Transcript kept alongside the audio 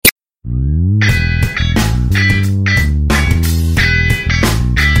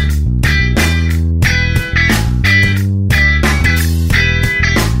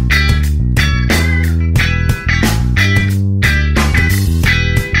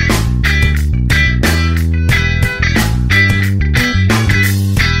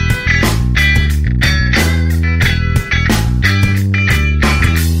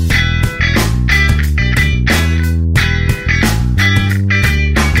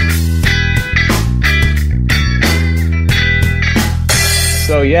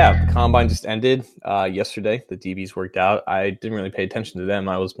So yeah, the combine just ended yesterday. The DBs worked out. I didn't really pay attention to them.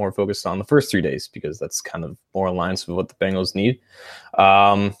 I was more focused on the first 3 days because that's kind of more in line with what the Bengals need.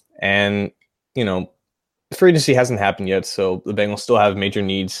 And you know, free agency hasn't happened yet, so the Bengals still have major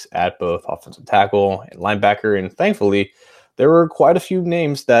needs at both offensive tackle and linebacker. And thankfully, there were quite a few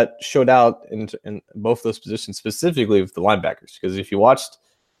names that showed out in both those positions, specifically with the linebackers. Because if you watched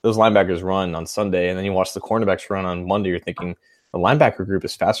those linebackers run on Sunday and then you watch the cornerbacks run on Monday, you're thinking the linebacker group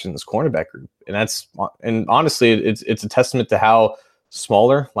is faster than this cornerback group. And honestly, it's a testament to how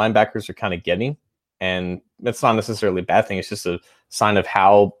smaller linebackers are kind of getting. And that's not necessarily a bad thing. It's just a sign of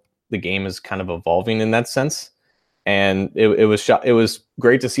how the game is kind of evolving in that sense. And it was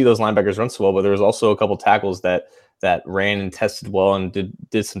great to see those linebackers run so well, but there was also a couple tackles that ran and tested well and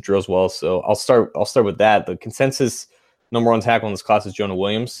did some drills well. So I'll start with that. The consensus number one tackle in this class is Jonah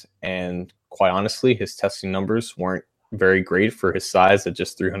Williams, and quite honestly, his testing numbers weren't very great for his size at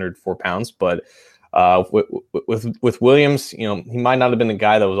just 304 pounds. But with Williams, he might not have been the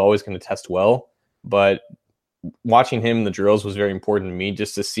guy that was always going to test well, but watching him in the drills was very important to me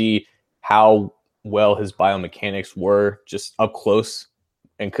just to see how well his biomechanics were just up close.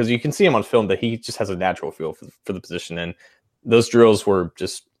 And because you can see him on film that he just has a natural feel for the position. And those drills were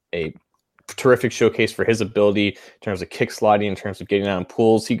just a terrific showcase for his ability in terms of kick sliding, in terms of getting out in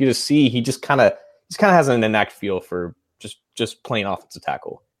pulls. You could just see he just kind of has an innate feel for just playing offensive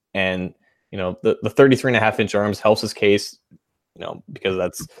tackle. And, the 33.5-inch arms helps his case,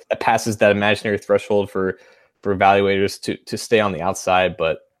 because that passes that imaginary threshold for evaluators to stay on the outside.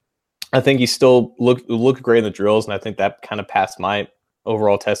 But I think he still looked great in the drills, and I think that kind of passed my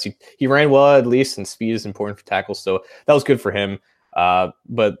overall test. He ran well, at least, and speed is important for tackles, so that was good for him.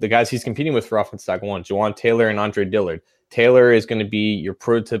 But the guys he's competing with for offensive tackle one, Jawan Taylor and Andre Dillard. Taylor is going to be your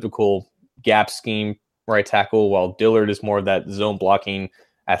prototypical gap scheme right tackle, while Dillard is more of that zone blocking,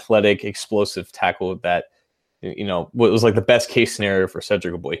 athletic, explosive tackle that, what was like the best case scenario for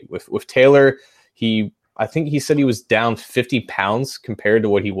Cedric Boy. With Taylor, I think he said he was down 50 pounds compared to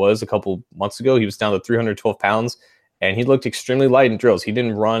what he was a couple months ago. He was down to 312 pounds, and he looked extremely light in drills. He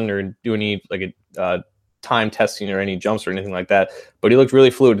didn't run or do any time testing or any jumps or anything like that, but he looked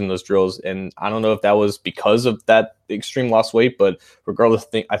really fluid in those drills. And I don't know if that was because of that extreme lost weight, but regardless,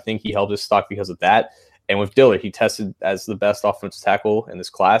 I think he held his stock because of that. And with Dillard, he tested as the best offensive tackle in this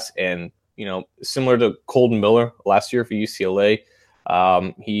class. And, similar to Colton Miller last year for UCLA,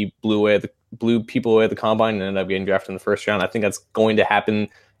 he blew people away at the combine and ended up getting drafted in the first round. I think that's going to happen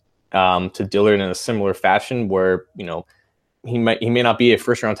to Dillard in a similar fashion where, he may not be a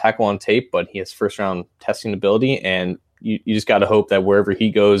first round tackle on tape, but he has first round testing ability. And you just got to hope that wherever he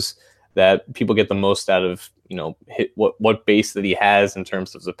goes, that people get the most out of, hit what base that he has in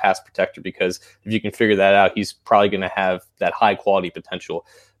terms of the pass protector, because if you can figure that out, he's probably going to have that high quality potential.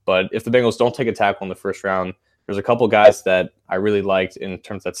 But if the Bengals don't take a tackle in the first round, there's a couple guys that I really liked in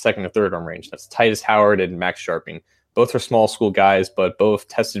terms of that second or third round range. That's Titus Howard and Max Sharping. Both are small school guys, but both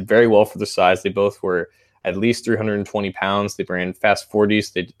tested very well for their size. They both were at least 320 pounds. They ran fast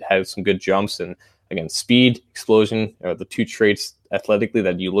 40s. They had some good jumps. And again, speed, explosion are the two traits athletically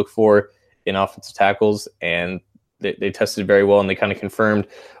that you look for in offensive tackles. And they tested very well, and they kind of confirmed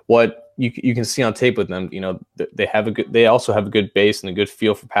what you can see on tape with them. They also have a good base and a good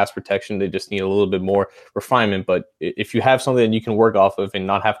feel for pass protection. They just need a little bit more refinement. But if you have something that you can work off of and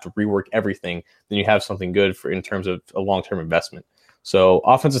not have to rework everything, then you have something good in terms of a long-term investment. So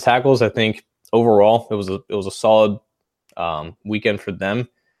offensive tackles, I think overall it was a solid weekend for them.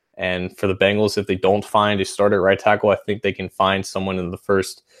 And for the Bengals, if they don't find a starter at right tackle, I think they can find someone in the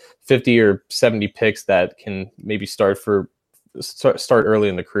first 50 or 70 picks that can maybe start early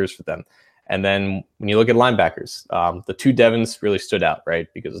in the careers for them. And then when you look at linebackers, the two Devons really stood out, right?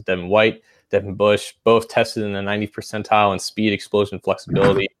 Because Devin White, Devin Bush, both tested in the 90th percentile in speed, explosion,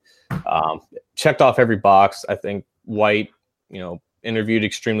 flexibility. Checked off every box. I think White, interviewed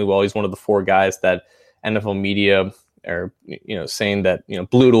extremely well. He's one of the four guys that NFL media are, saying that,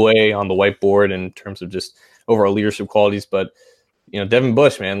 blew it away on the whiteboard in terms of just overall leadership qualities. But, Devin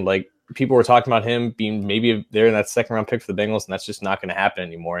Bush, man, like people were talking about him being maybe there in that second round pick for the Bengals, and that's just not going to happen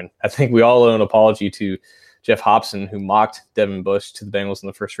anymore. And I think we all owe an apology to Jeff Hobson, who mocked Devin Bush to the Bengals in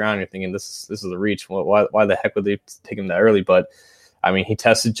the first round. You're thinking this is a reach. Why the heck would they take him that early? But I mean, he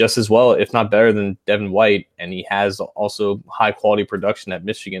tested just as well, if not better, than Devin White, and he has also high quality production at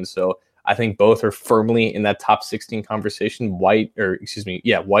Michigan. So I think both are firmly in that top 16 conversation. White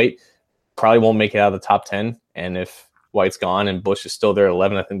probably won't make it out of the top 10. And if White's gone and Bush is still there at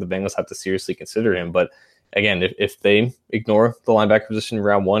 11, I think the Bengals have to seriously consider him. But again, if they ignore the linebacker position in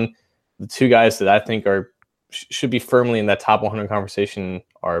round one, the two guys that I think are should be firmly in that top 100 conversation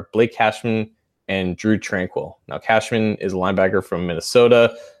are Blake Cashman and Drew Tranquill. Now, Cashman is a linebacker from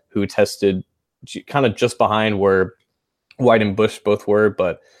Minnesota who tested kind of just behind where White and Bush both were,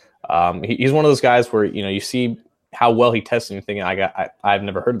 but he's one of those guys where you see how well he tested, and you're thinking, I've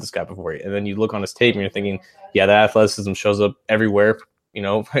never heard of this guy before, and then you look on his tape and you're thinking, yeah, that athleticism shows up everywhere.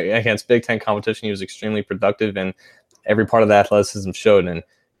 Against Big Ten competition, he was extremely productive, and every part of the athleticism showed. And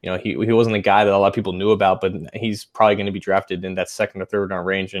he wasn't a guy that a lot of people knew about, but he's probably going to be drafted in that second or third round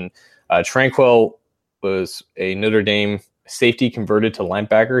range. And Tranquill was a Notre Dame safety converted to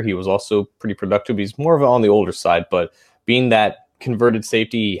linebacker. He was also pretty productive. He's more of on the older side, but being that converted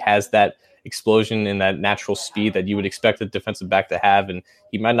safety, he has that explosion and that natural speed that you would expect a defensive back to have. And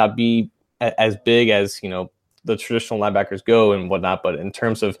he might not be as big as, the traditional linebackers go and whatnot, but in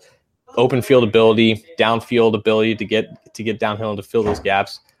terms of open field ability, downfield ability to get downhill and to fill those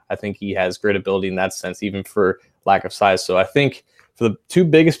gaps, I think he has great ability in that sense, even for lack of size. So I think for the two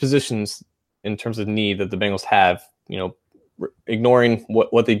biggest positions in terms of need that the Bengals have, ignoring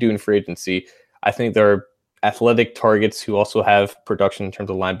what they do in free agency, I think there are athletic targets who also have production in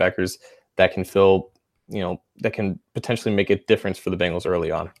terms of linebackers that can fill, that can potentially make a difference for the Bengals early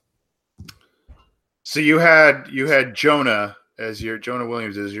on. So you had Jonah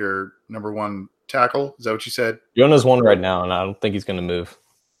Williams as your number one tackle. Is that what you said? Jonah's one right now, and I don't think he's going to move.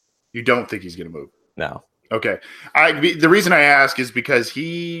 You don't think he's going to move? No. Okay. The reason I ask is because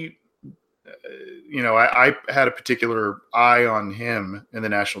he, I had a particular eye on him in the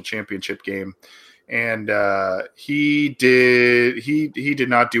national championship game, and he did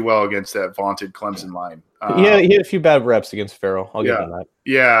not do well against that vaunted Clemson line. He had a few bad reps against Farrell. I'll give him that.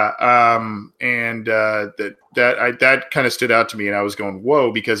 Yeah. That kind of stood out to me, and I was going,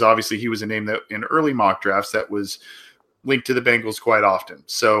 whoa, because obviously he was a name that in early mock drafts that was linked to the Bengals quite often.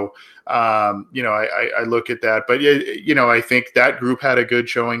 So, I look at that, but I think that group had a good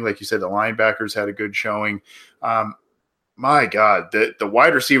showing. Like you said, the linebackers had a good showing. My God, the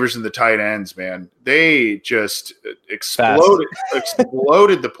wide receivers and the tight ends, man, they just exploded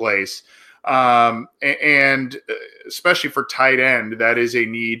the place. And especially for tight end, that is a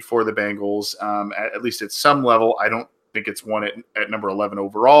need for the Bengals, at least at some level. I don't think it's one at number 11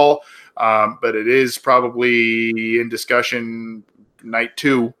 overall, but it is probably in discussion night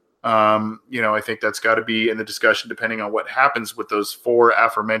 2. I think that's got to be in the discussion depending on what happens with those 4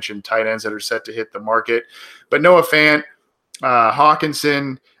 aforementioned tight ends that are set to hit the market. But Noah Fant,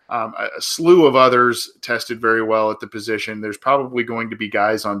 Hawkinson, a slew of others tested very well at the position. There's probably going to be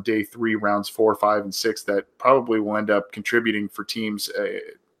guys on day 3, rounds 4, 5, and 6 that probably will end up contributing for teams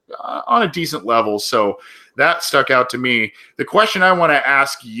on a decent level. So that stuck out to me. The question I want to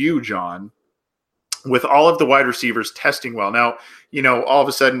ask you, John, with all of the wide receivers testing well. Now, all of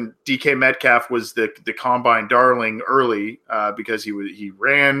a sudden DK Metcalf was the combine darling early because he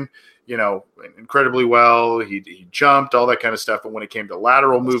ran, incredibly well. He jumped, all that kind of stuff. But when it came to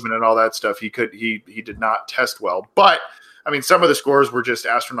lateral movement and all that stuff, he did not test well. But I mean, some of the scores were just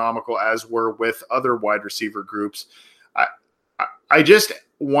astronomical, as were with other wide receiver groups. I just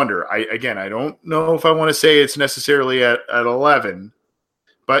wonder. I don't know if I want to say it's necessarily at 11.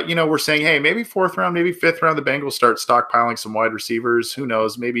 But, we're saying, hey, maybe 4th round, maybe 5th round, the Bengals start stockpiling some wide receivers. Who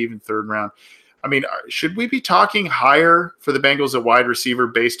knows? Maybe even 3rd round. I mean, should we be talking higher for the Bengals at wide receiver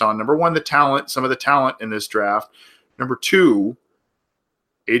based on, number 1, the talent, some of the talent in this draft? Number 2,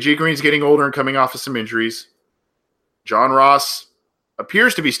 A.J. Green's getting older and coming off of some injuries. John Ross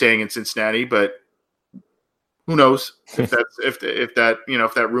appears to be staying in Cincinnati, but who knows if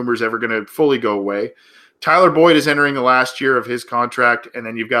that rumor is ever going to fully go away. Tyler Boyd is entering the last year of his contract, and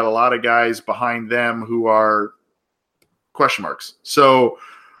then you've got a lot of guys behind them who are question marks. So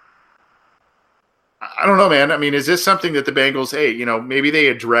I don't know, man. I mean, is this something that the Bengals, maybe they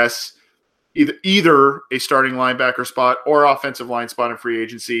address either a starting linebacker spot or offensive line spot in free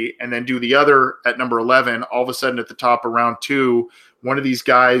agency, and then do the other at number 11, all of a sudden at the top of round 2, one of these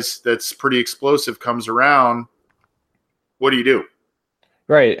guys that's pretty explosive comes around. What do you do?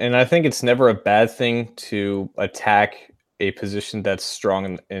 Right, and I think it's never a bad thing to attack a position that's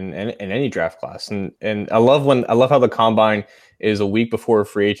strong in any draft class. And I love how the combine is a week before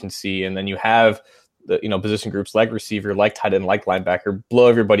free agency, and then you have the position groups like receiver, like tight end, like linebacker blow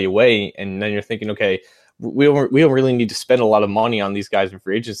everybody away, and then you're thinking, okay, we don't really need to spend a lot of money on these guys in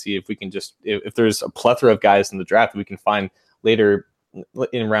free agency if we can just if there's a plethora of guys in the draft we can find later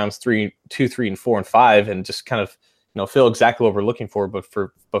in rounds 2, 3, and 4, and 5, and just kind of fill exactly what we're looking for, but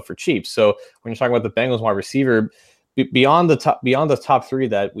for cheap. So when you're talking about the Bengals wide receiver, beyond the top 3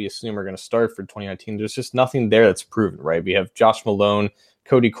 that we assume are going to start for 2019, there's just nothing there that's proven, right? We have Josh Malone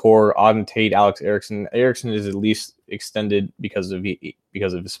Cody Core, Auden Tate, Alex Erickson. Erickson is at least extended because of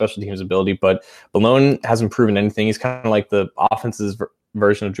his special teams ability, but Malone hasn't proven anything. He's kind of like the offense's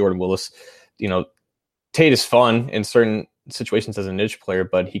version of Jordan Willis. Tate is fun in certain situations as a niche player,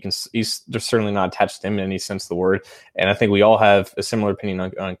 but he's certainly not attached to him in any sense of the word. And I think we all have a similar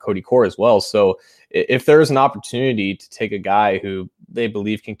opinion on Cody Core as well. So if there is an opportunity to take a guy who they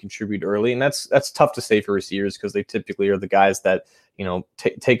believe can contribute early, and that's tough to say for receivers because they typically are the guys that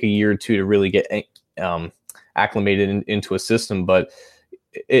take a year or two to really get acclimated into a system, but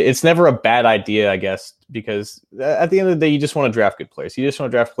it's never a bad idea, I guess, because at the end of the day, you just want to draft good players. You just want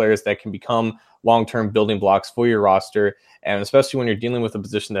to draft players that can become long-term building blocks for your roster, and especially when you're dealing with a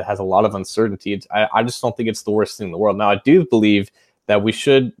position that has a lot of uncertainty. I just don't think it's the worst thing in the world. Now, I do believe that we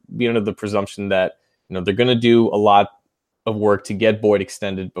should be under the presumption that they're going to do a lot of work to get Boyd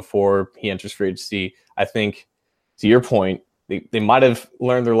extended before he enters free agency. I think, to your point, they might have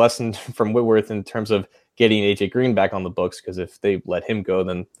learned their lesson from Whitworth in terms of getting AJ Green back on the books, because if they let him go,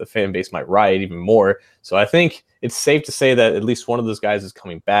 then the fan base might riot even more. So I think it's safe to say that at least one of those guys is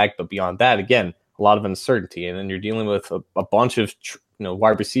coming back. But beyond that, again, a lot of uncertainty. And then you're dealing with a bunch of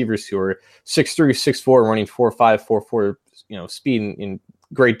wide receivers who are 6'3", 6'4", running 4.5, 4.4, speed in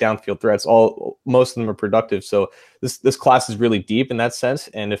great downfield threats. Most of them are productive. So this class is really deep in that sense.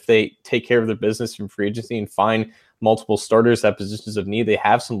 And if they take care of their business from free agency and find multiple starters at positions of need, they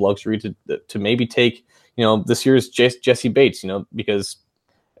have some luxury to maybe take this year's Jesse Bates, because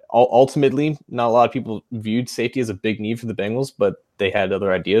ultimately not a lot of people viewed safety as a big need for the Bengals, but they had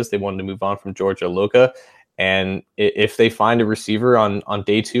other ideas. They wanted to move on from George Aloka. And if they find a receiver on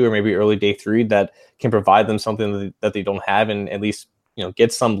day 2 or maybe early day 3 that can provide them something that they don't have, and at least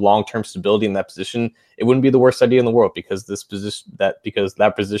get some long-term stability in that position, it wouldn't be the worst idea in the world, because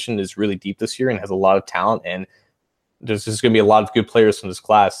that position is really deep this year and has a lot of talent, and there's just going to be a lot of good players from this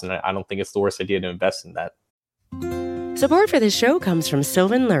class, and I don't think it's the worst idea to invest in that. Support for this show comes from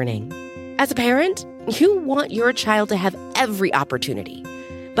Sylvan Learning. As a parent, you want your child to have every opportunity,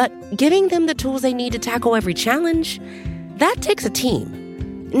 but giving them the tools they need to tackle every challenge, that takes a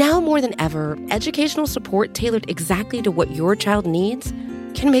team. Now more than ever, educational support tailored exactly to what your child needs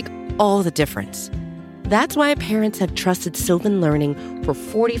can make all the difference. That's why parents have trusted Sylvan Learning for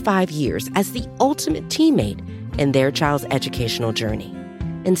 45 years as the ultimate teammate in their child's educational journey,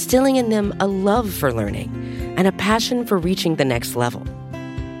 instilling in them a love for learning and a passion for reaching the next level.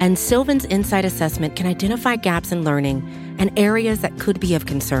 And Sylvan's Insight Assessment can identify gaps in learning and areas that could be of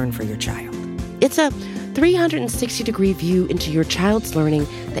concern for your child. It's a 360-degree view into your child's learning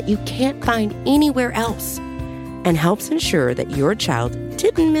that you can't find anywhere else, and helps ensure that your child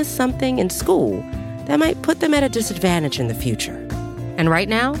didn't miss something in school that might put them at a disadvantage in the future. And right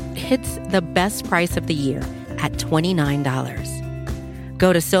now, it's the best price of the year at $29.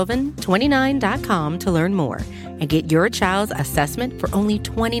 Go to sylvan29.com to learn more and get your child's assessment for only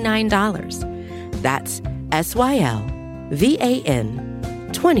 $29. That's SYLVAN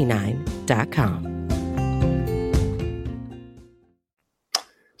 29.com.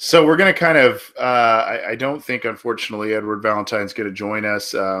 So we're going to kind of, I don't think, unfortunately, Edward Valentine's going to join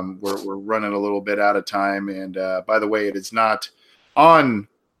us. We're running a little bit out of time. And by the way, it is not on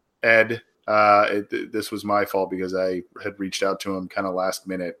Ed. This was my fault because I had reached out to him kind of last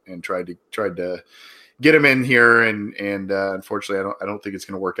minute and tried to get him in here. And unfortunately, I don't think it's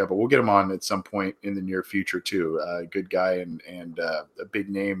going to work out, but we'll get him on at some point in the near future too. Good guy and a big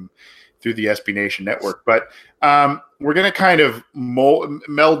name through the SB Nation network. But we're going to kind of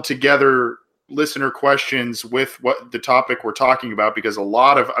meld together listener questions with what the topic we're talking about, because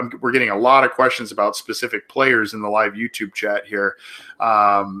we're getting a lot of questions about specific players in the live YouTube chat here.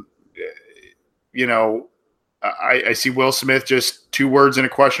 I see Will Smith, just 2 words and a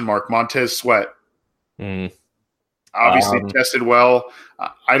question mark, Montez Sweat. Obviously tested well.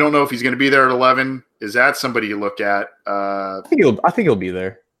 I don't know if he's going to be there at 11. Is that somebody you look at? I think he'll be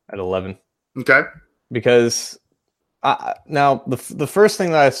there at 11. Okay. Because now the first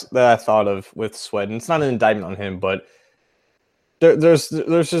thing that I thought of with Sweat, and it's not an indictment on him, but there's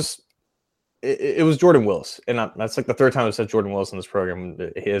just it was Jordan Willis, and that's like the third time I've said Jordan Willis in this program.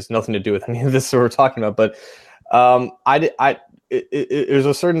 It has nothing to do with any of this that we're talking about, but there's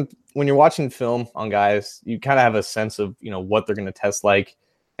a certain, when you're watching film on guys, you kind of have a sense of what they're going to test like,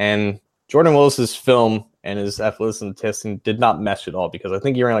 and Jordan Willis's film and his athleticism testing did not mesh at all, because I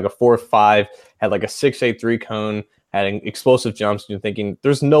think he ran like a 4.5, had like a 6.83 cone, had explosive jumps. You're thinking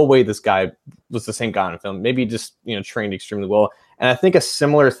there's no way this guy was the same guy on film. Maybe he just trained extremely well. And I think a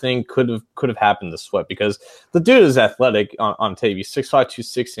similar thing could have happened to Sweat, because the dude is athletic on tape. He's 6'5",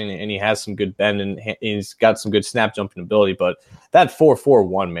 260, and he has some good bend, and he's got some good snap jumping ability. But that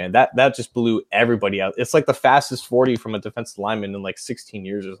 4.41, man, that just blew everybody out. It's like the fastest 40 from a defensive lineman in like 16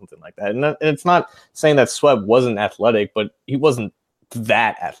 years or something like that. And it's not saying that Sweat wasn't athletic, but he wasn't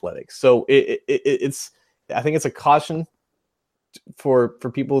that athletic. So it's I think it's a caution for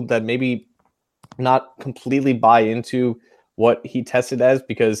people that maybe not completely buy into what he tested as,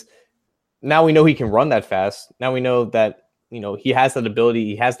 because now we know he can run that fast. Now we know that he has that ability,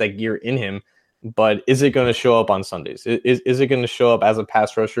 he has that gear in him, but is it going to show up on Sundays? Is it going to show up as a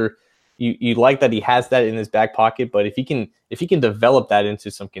pass rusher? You like that he has that in his back pocket, but if he can develop that into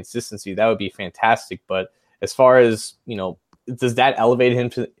some consistency, that would be fantastic. But as far as does that elevate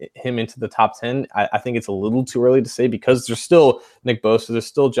him into the top 10? I think it's a little too early to say, because there's still Nick Bosa, there's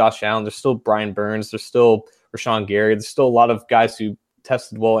still Josh Allen, there's still Brian Burns, there's still Rashawn Gary. There's still a lot of guys who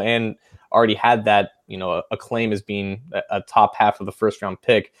tested well and already had that, a claim as being a top half of the first round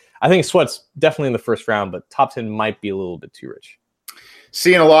pick. I think Sweat's definitely in the first round, but top 10 might be a little bit too rich.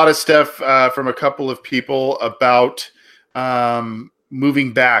 Seeing a lot of stuff from a couple of people about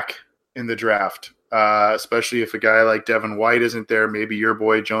moving back in the draft, especially if a guy like Devin White isn't there, maybe your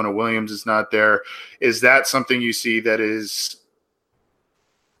boy Jonah Williams is not there. Is that something you see that is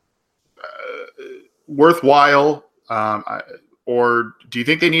worthwhile, or do you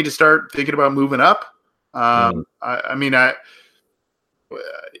think they need to start thinking about moving up?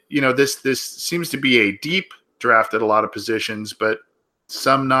 This seems to be a deep draft at a lot of positions, but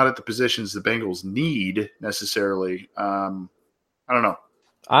some not at the positions the Bengals need necessarily. I don't know.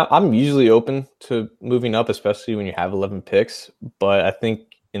 I'm usually open to moving up, especially when you have 11 picks, but I think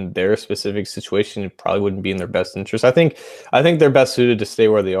in their specific situation, it probably wouldn't be in their best interest. I think they're best suited to stay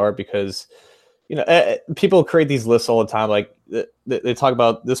where they are, because people create these lists all the time. Like they talk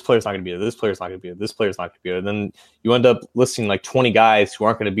about this player's not going to be there, this player's not going to be there, this player's not going to be there. Then you end up listing like 20 guys who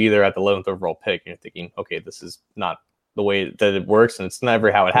aren't going to be there at the 11th overall pick, and you're thinking, okay, this is not the way that it works, and it's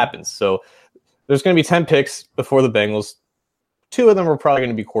never how it happens. So there's going to be 10 picks before the Bengals. 2 of them are probably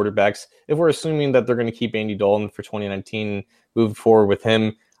going to be quarterbacks. If we're assuming that they're going to keep Andy Dalton for 2019, move forward with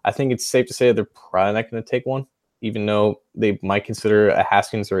him, I think it's safe to say they're probably not going to take one, even though they might consider a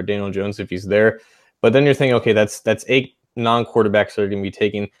Haskins or a Daniel Jones if he's there. But then you're thinking, okay, that's 8 non-quarterbacks that are going to be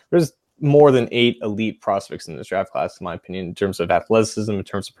taken. There's more than 8 elite prospects in this draft class, in my opinion, in terms of athleticism, in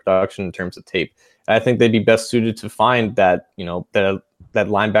terms of production, in terms of tape. And I think they'd be best suited to find that, that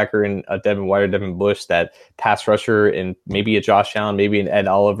linebacker in a Devin White or Devin Bush, that pass rusher, and maybe a Josh Allen, maybe an Ed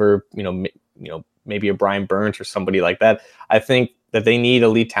Oliver, maybe a Brian Burns or somebody like that. I think that they need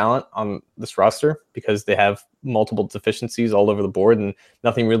elite talent on this roster, because they have multiple deficiencies all over the board, and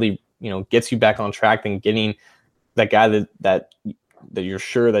nothing really, gets you back on track than getting that guy that you're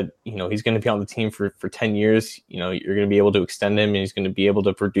sure that, he's going to be on the team for 10 years. You're going to be able to extend him, and he's going to be able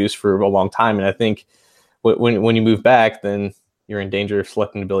to produce for a long time. And I think when you move back, then you're in danger of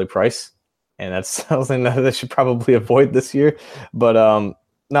selecting Billy Price, and that's something that they should probably avoid this year. But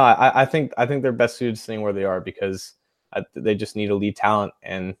no, I think they're best suited to staying where they are, because they just need elite talent,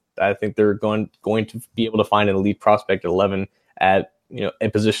 and I think they're going to be able to find an elite prospect at 11 at a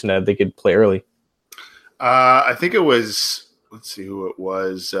position that they could play early. I think it was. Let's see who it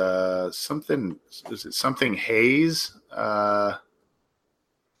was. Something Hayes?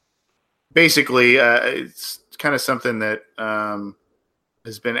 Basically, it's kind of something that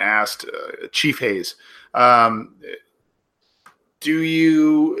has been asked. Chief Hayes. Do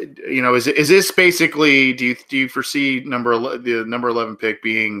you is this basically? Do you foresee the number 11 pick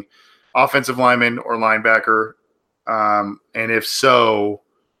being offensive lineman or linebacker? And if so,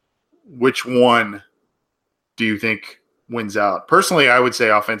 which one do you think wins out? Personally, I would say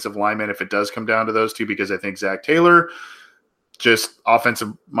offensive lineman if it does come down to those two, because I think Zach Taylor, just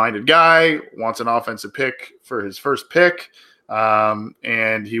offensive-minded guy, wants an offensive pick for his first pick,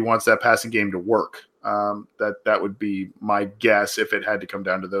 and he wants that passing game to work. That would be my guess if it had to come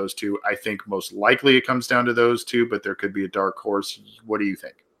down to those two. I think most likely it comes down to those two, but there could be a dark horse. What do you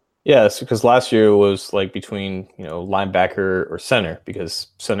think? Yes, because last year it was like between linebacker or center, because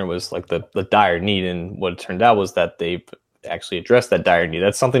center was like the dire need, and what it turned out was that they've actually addressed that dire need.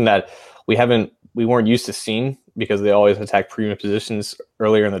 That's something that we weren't used to seeing, because they always attack premium positions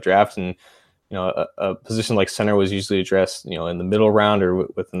earlier in the draft, and a position like center was usually addressed in the middle round or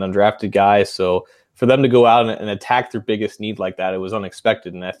with an undrafted guy. So for them to go out and attack their biggest need like that, it was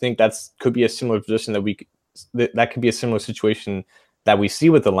unexpected, and I think could be a similar position that could be a similar situation that we see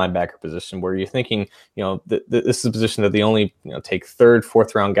with the linebacker position, where you're thinking, this is a position that they only, take third,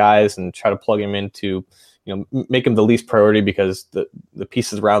 fourth round guys and try to plug them into, make them the least priority because the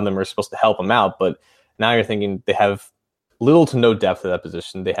pieces around them are supposed to help them out. But now you're thinking they have little to no depth at that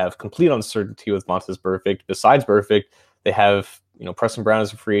position. They have complete uncertainty with Montez Burfict. Besides Burfict, they have, Preston Brown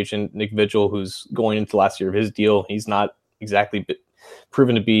as a free agent, Nick Vigil, who's going into the last year of his deal. He's not exactly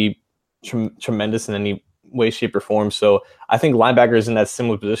proven to be tremendous in any way, shape, or form. So I think linebacker is in that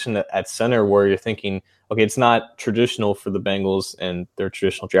similar position at center, where you're thinking, okay, it's not traditional for the Bengals and their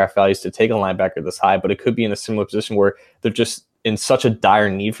traditional draft values to take a linebacker this high, but it could be in a similar position where they're just in such a dire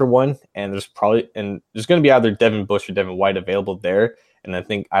need for one, and there's going to be either Devin Bush or Devin White available there, and I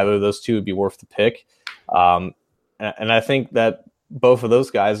think either of those two would be worth the pick. And I think that both of those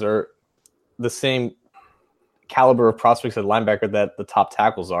guys are the same caliber of prospects at linebacker that the top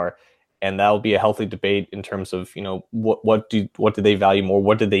tackles are. And that'll be a healthy debate in terms of, what do they value more?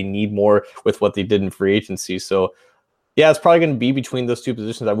 What do they need more with what they did in free agency? So, yeah, it's probably going to be between those two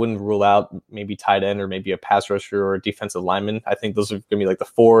positions. I wouldn't rule out maybe tight end or maybe a pass rusher or a defensive lineman. I think those are going to be like the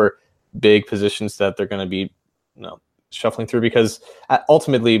four big positions that they're going to be, shuffling through, because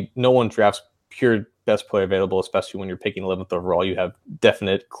ultimately no one drafts pure best player available, especially when you're picking 11th overall. You have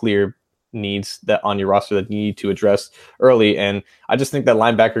definite, clear needs that on your roster that you need to address early. And I just think that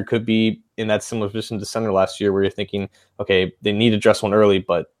linebacker could be in that similar position to center last year, where you're thinking, okay, they need to address one early,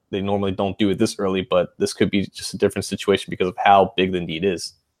 but they normally don't do it this early. But this could be just a different situation because of how big the need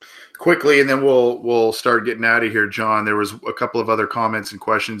is. Quickly, and then we'll start getting out of here, John. There was a couple of other comments and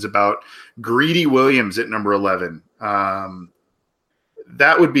questions about Greedy Williams at number 11.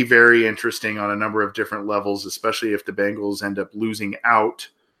 That would be very interesting on a number of different levels, especially if the Bengals end up losing out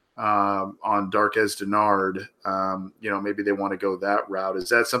on Darqueze Dennard. Maybe they want to go that route. Is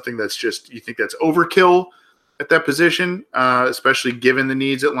that something that's just, you think that's overkill at that position, especially given the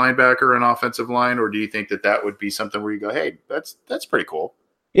needs at linebacker and offensive line? Or do you think that would be something where you go, hey, that's pretty cool?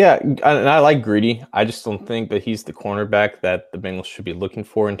 Yeah, and I like Greedy. I just don't think that he's the cornerback that the Bengals should be looking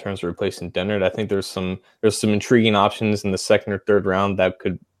for in terms of replacing Dennard. I think there's some intriguing options in the second or third round that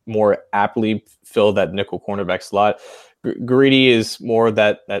could more aptly fill that nickel cornerback slot. Greedy is more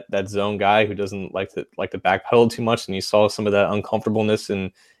that zone guy who doesn't like to backpedal too much, and you saw some of that uncomfortableness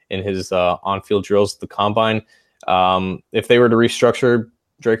in his on-field drills at the combine. If they were to restructure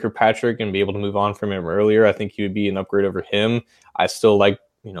Drake Kirkpatrick and be able to move on from him earlier, I think he would be an upgrade over him. I still like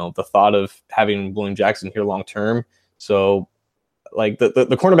the thought of having William Jackson here long term. So like the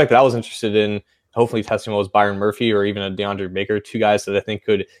cornerback that I was interested in, hopefully testing was Byron Murphy or even a DeAndre Baker, two guys that I think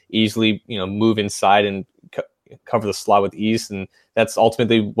could easily move inside and cover the slot with ease, and that's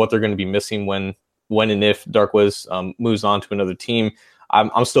ultimately what they're going to be missing when and if Darqueze moves on to another team.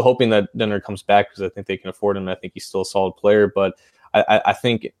 I'm still hoping that Dennard comes back because I think they can afford him. I think he's still a solid player, but I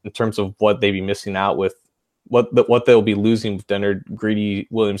think in terms of what they'd be missing out with, what they'll be losing with Dennard, Greedy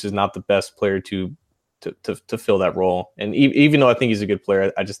Williams is not the best player to fill that role. And even though I think he's a good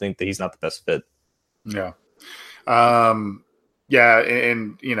player, I just think that he's not the best fit. Yeah. Yeah,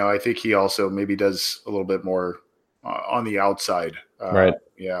 and I think he also maybe does a little bit more on the outside, right?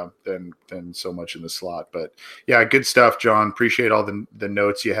 Yeah, than so much in the slot. But yeah, good stuff, John. Appreciate all the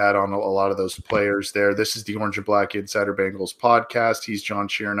notes you had on a lot of those players there. This is the Orange and Black Insider Bengals podcast. He's John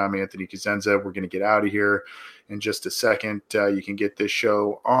Sheeran. I'm Anthony Cosenza. We're going to get out of here in just a second. You can get this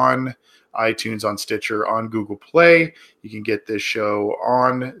show on iTunes, on Stitcher, on Google Play. You can get this show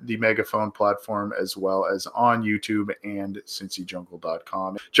on the Megaphone platform as well as on YouTube and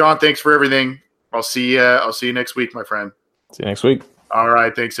CincyJungle.com. John, thanks for everything. I'll see you next week, my friend. See you next week. All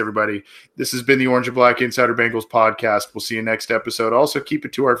right. Thanks, everybody. This has been the Orange and Black Insider Bengals podcast. We'll see you next episode. Also, keep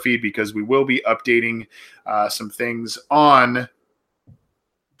it to our feed because we will be updating some things on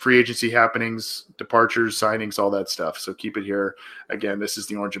free agency happenings, departures, signings, all that stuff. So keep it here. Again, this is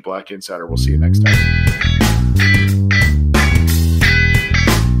the Orange and Black Insider. We'll see you next time.